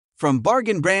From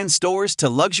bargain brand stores to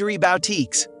luxury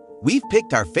boutiques, we've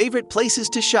picked our favorite places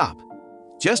to shop.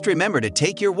 Just remember to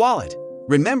take your wallet.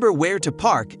 Remember where to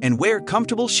park and wear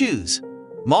comfortable shoes.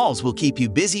 Malls will keep you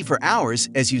busy for hours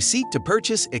as you seek to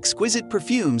purchase exquisite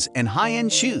perfumes and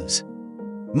high-end shoes.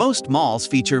 Most malls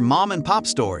feature mom-and-pop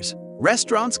stores,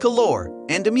 restaurants galore,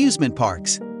 and amusement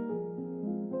parks.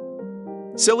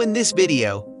 So in this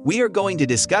video, we are going to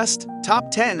discuss top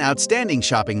 10 outstanding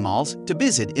shopping malls to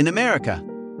visit in America.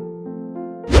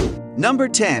 Number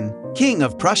 10. King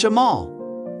of Prussia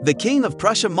Mall. The King of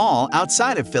Prussia Mall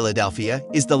outside of Philadelphia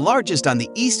is the largest on the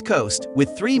East Coast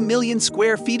with 3 million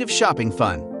square feet of shopping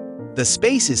fun. The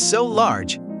space is so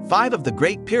large, 5 of the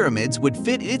Great Pyramids would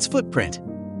fit its footprint.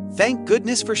 Thank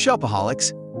goodness for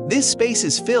shopaholics, this space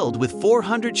is filled with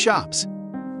 400 shops.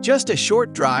 Just a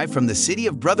short drive from the city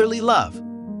of brotherly love,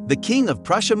 the King of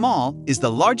Prussia Mall is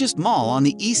the largest mall on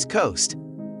the East Coast.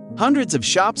 Hundreds of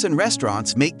shops and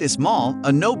restaurants make this mall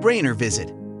a no-brainer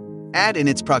visit. Add in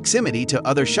its proximity to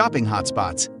other shopping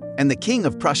hotspots, and the King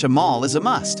of Prussia Mall is a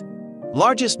must.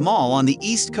 Largest mall on the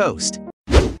East Coast.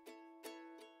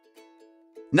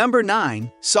 Number 9.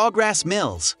 Sawgrass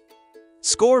Mills.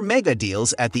 Score mega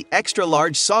deals at the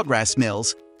extra-large Sawgrass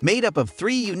Mills, made up of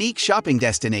 3 unique shopping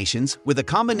destinations with a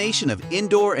combination of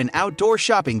indoor and outdoor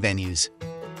shopping venues.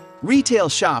 Retail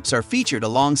shops are featured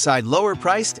alongside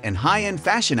lower-priced and high-end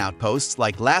fashion outposts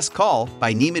like Last Call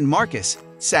by Neiman Marcus,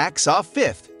 Saks off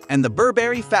 5th, and the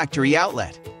Burberry Factory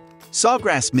Outlet.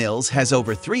 Sawgrass Mills has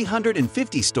over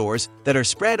 350 stores that are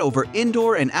spread over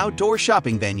indoor and outdoor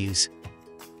shopping venues.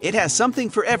 It has something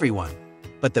for everyone,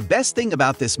 but the best thing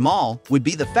about this mall would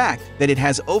be the fact that it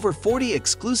has over 40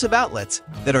 exclusive outlets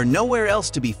that are nowhere else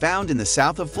to be found in the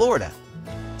south of Florida.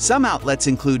 Some outlets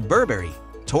include Burberry,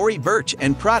 Tory Burch,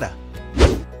 and Prada.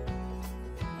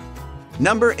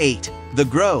 Number 8. The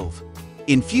Grove.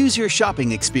 Infuse your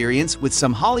shopping experience with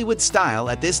some Hollywood style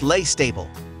at this lay staple.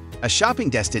 A shopping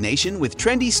destination with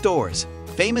trendy stores,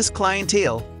 famous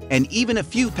clientele, and even a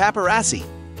few paparazzi.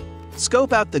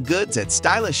 Scope out the goods at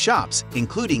stylish shops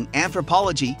including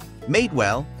Anthropologie,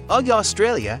 Madewell, UGG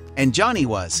Australia, and Johnny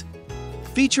Was.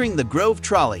 Featuring the Grove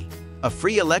Trolley, a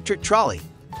free electric trolley,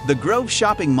 the Grove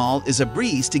Shopping Mall is a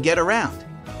breeze to get around.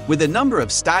 With a number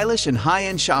of stylish and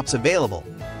high-end shops available,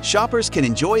 shoppers can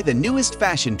enjoy the newest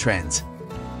fashion trends.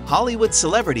 Hollywood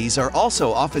celebrities are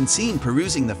also often seen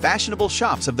perusing the fashionable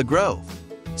shops of the Grove.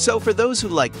 So for those who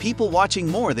like people watching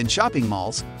more than shopping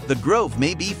malls, the Grove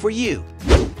may be for you.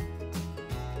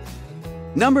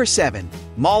 Number 7.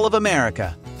 Mall of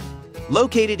America.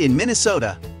 Located in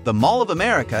Minnesota, the Mall of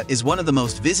America is one of the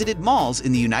most visited malls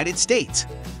in the United States.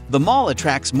 The mall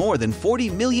attracts more than 40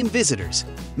 million visitors,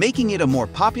 making it a more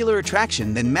popular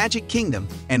attraction than Magic Kingdom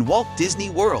and Walt Disney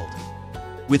World.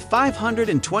 With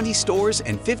 520 stores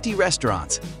and 50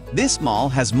 restaurants, this mall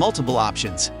has multiple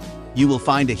options. You will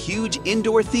find a huge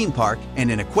indoor theme park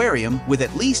and an aquarium with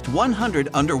at least 100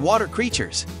 underwater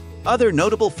creatures. Other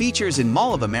notable features in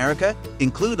Mall of America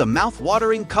include a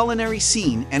mouth-watering culinary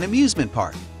scene and amusement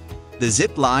park. The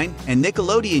zip line and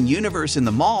Nickelodeon universe in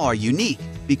the mall are unique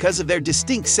because of their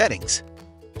distinct settings.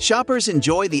 Shoppers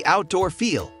enjoy the outdoor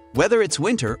feel, whether it's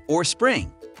winter or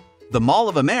spring. The Mall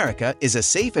of America is a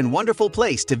safe and wonderful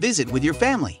place to visit with your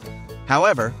family.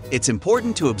 However, it's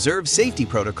important to observe safety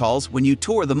protocols when you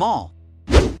tour the mall.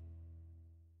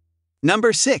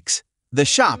 Number 6. The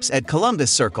Shops at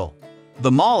Columbus Circle.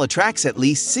 The mall attracts at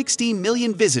least 16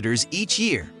 million visitors each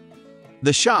year.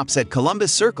 The Shops at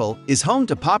Columbus Circle is home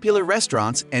to popular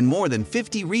restaurants and more than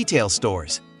 50 retail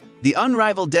stores. The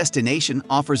unrivaled destination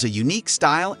offers a unique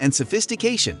style and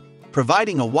sophistication,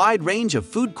 providing a wide range of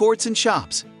food courts and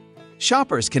shops.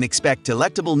 Shoppers can expect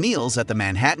delectable meals at the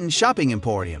Manhattan Shopping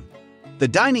Emporium. The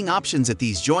dining options at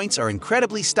these joints are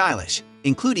incredibly stylish,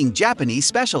 including Japanese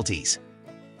specialties.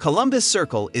 Columbus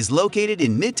Circle is located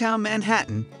in Midtown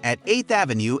Manhattan at 8th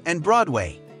Avenue and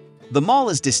Broadway. The mall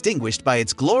is distinguished by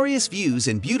its glorious views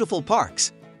and beautiful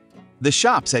parks. The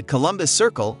Shops at Columbus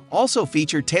Circle also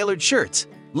feature tailored shirts,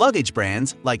 luggage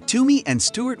brands like Tumi and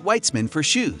Stuart Weitzman for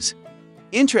shoes.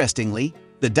 Interestingly,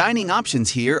 the dining options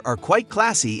here are quite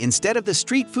classy instead of the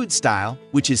street food style,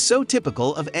 which is so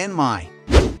typical of NY.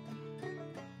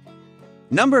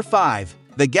 Number 5.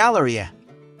 The Galleria.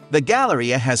 The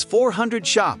Galleria has 400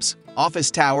 shops, office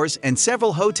towers, and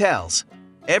several hotels.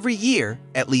 Every year,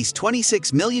 at least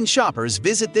 26 million shoppers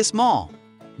visit this mall.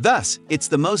 Thus, it's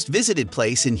the most visited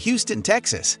place in Houston,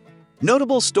 Texas.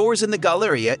 Notable stores in the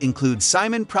Galleria include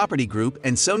Simon Property Group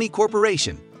and Sony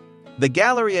Corporation. The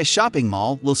Galleria Shopping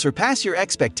Mall will surpass your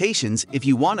expectations if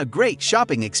you want a great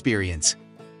shopping experience.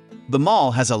 The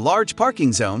mall has a large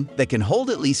parking zone that can hold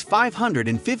at least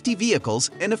 550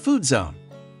 vehicles and a food zone.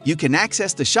 You can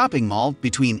access the shopping mall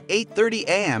between 8:30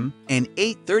 a.m. and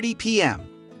 8:30 p.m.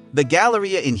 The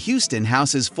Galleria in Houston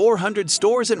houses 400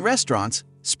 stores and restaurants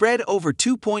spread over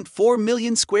 2.4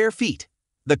 million square feet.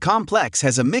 The complex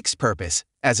has a mixed purpose,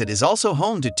 as it is also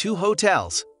home to 2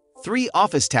 hotels, 3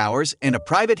 office towers, and a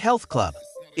private health club.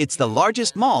 It's the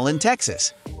largest mall in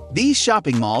Texas. These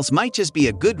shopping malls might just be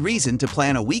a good reason to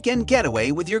plan a weekend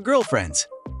getaway with your girlfriends.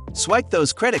 Swipe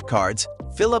those credit cards,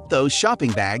 fill up those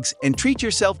shopping bags, and treat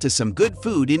yourself to some good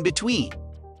food in between.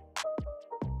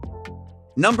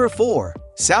 Number 4.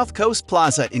 South Coast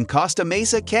Plaza in Costa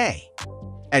Mesa, Cay.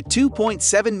 At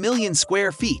 2.7 million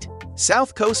square feet,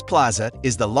 South Coast Plaza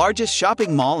is the largest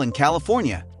shopping mall in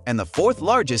California and the 4th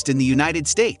largest in the United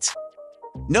States.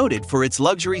 Noted for its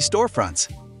luxury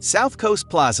storefronts, South Coast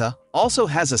Plaza also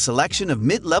has a selection of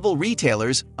mid-level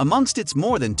retailers amongst its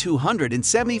more than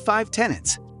 275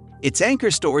 tenants. Its anchor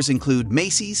stores include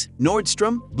Macy's,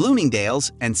 Nordstrom,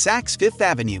 Bloomingdale's, and Saks Fifth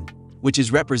Avenue, which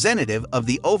is representative of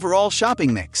the overall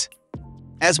shopping mix.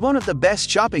 As one of the best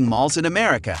shopping malls in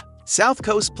America, South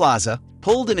Coast Plaza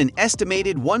pulled in an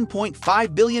estimated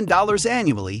 $1.5 billion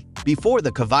annually before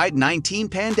the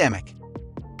COVID-19 pandemic.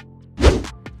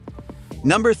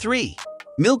 Number 3.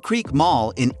 Mill Creek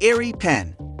Mall in Erie,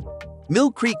 Penn.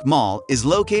 Mill Creek Mall is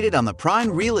located on the prime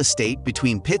real estate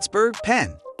between Pittsburgh,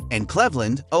 Penn, and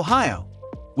Cleveland, Ohio.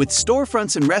 With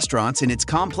storefronts and restaurants in its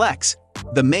complex,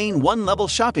 the main one-level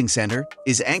shopping center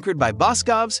is anchored by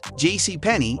Boscov's,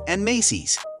 JCPenney, and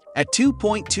Macy's. At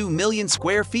 2.2 million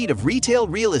square feet of retail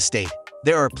real estate,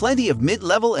 there are plenty of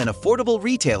mid-level and affordable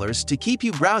retailers to keep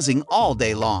you browsing all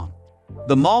day long.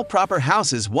 The mall proper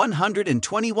houses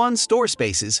 121 store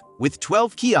spaces with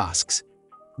 12 kiosks.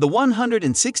 The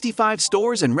 165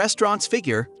 stores and restaurants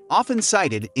figure, often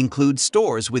cited, include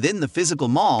stores within the physical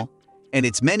mall and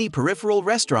its many peripheral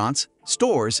restaurants,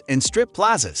 stores, and strip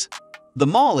plazas. The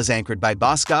mall is anchored by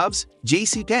Boscov's,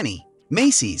 JCPenney,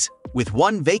 Macy's, with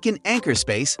 1 vacant anchor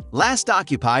space last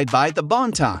occupied by the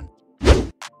Bon-Ton.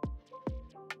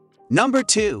 Number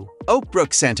 2.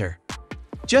 Oakbrook Center.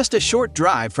 Just a short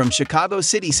drive from Chicago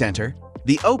City Center,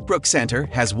 the Oakbrook Center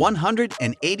has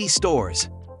 180 stores.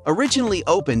 Originally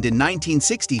opened in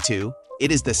 1962,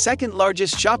 it is the 2nd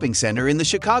largest shopping center in the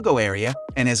Chicago area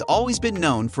and has always been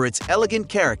known for its elegant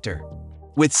character.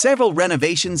 With several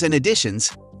renovations and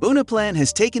additions, Uniplan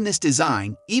has taken this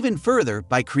design even further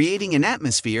by creating an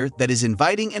atmosphere that is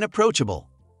inviting and approachable.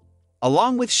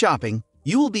 Along with shopping,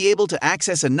 you will be able to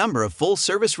access a number of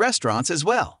full-service restaurants as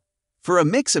well. For a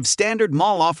mix of standard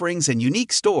mall offerings and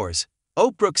unique stores,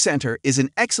 Oakbrook Center is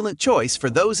an excellent choice for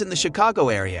those in the Chicago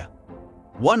area.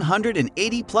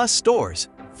 180-plus stores,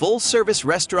 full-service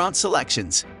restaurant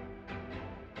selections.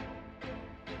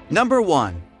 Number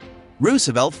 1.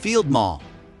 Roosevelt Field Mall.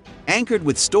 Anchored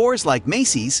with stores like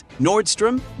Macy's,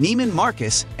 Nordstrom, Neiman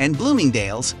Marcus, and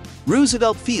Bloomingdale's,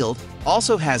 Roosevelt Field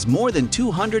also has more than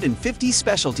 250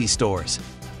 specialty stores.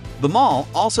 The mall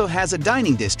also has a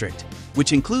dining district,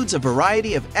 which includes a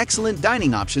variety of excellent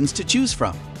dining options to choose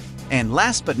from. And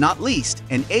last but not least,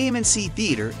 an AMC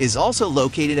theater is also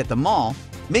located at the mall,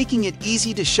 making it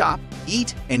easy to shop,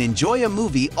 eat, and enjoy a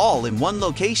movie all in one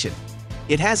location.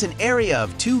 It has an area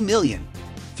of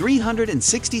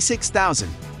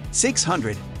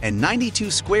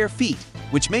 2,366,692 square feet,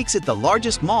 which makes it the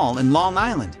largest mall in Long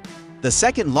Island, the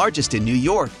 2nd largest in New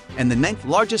York, and the 9th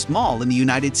largest mall in the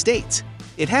United States.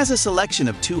 It has a selection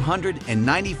of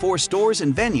 294 stores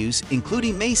and venues,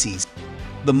 including Macy's.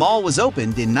 The mall was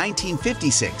opened in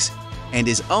 1956 and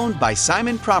is owned by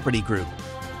Simon Property Group.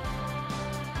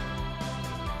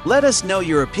 Let us know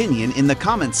your opinion in the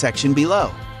comment section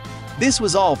below. This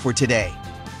was all for today.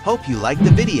 Hope you liked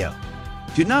the video.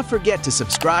 Do not forget to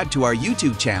subscribe to our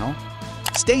YouTube channel.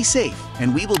 Stay safe,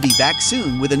 and we will be back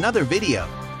soon with another video.